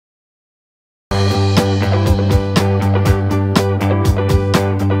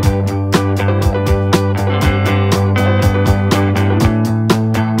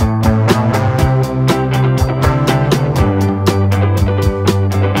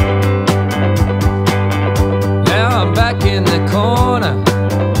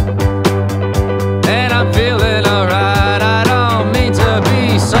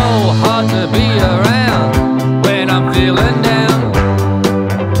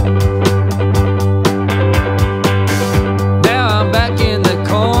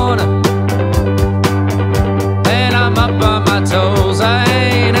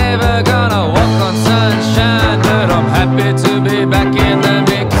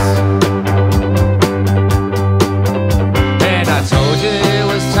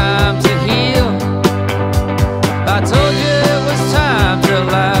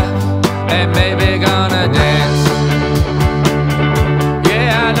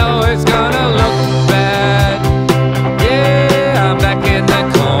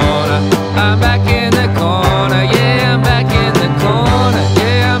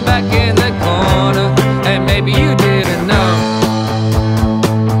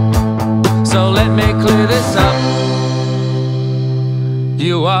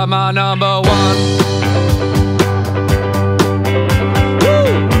are my number one.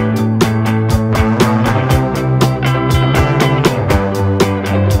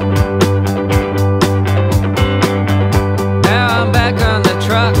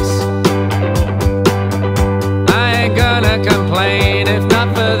 Complain. If not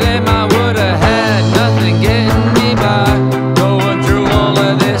for them, I would have had nothing getting me by. Going through all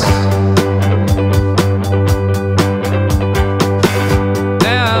of this.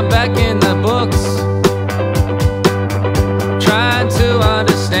 Now I'm back in the books, trying to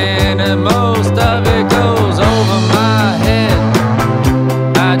understand, and most of it goes over my head.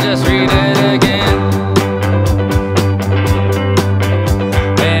 I just read it again.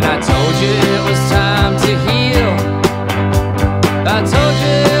 And I told you it was time to heal. I told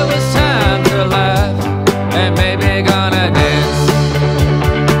you it was time to laugh and maybe gonna dance.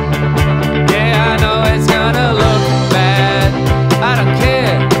 Yeah, I know it's gonna look bad. I don't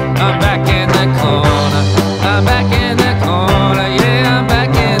care. I'm back in the corner. I'm back in the corner. Yeah, I'm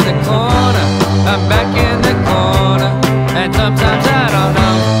back in the corner. I'm back in the corner. And sometimes I don't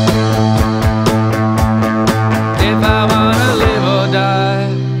know if I wanna live or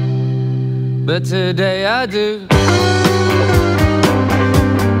die. But today I do.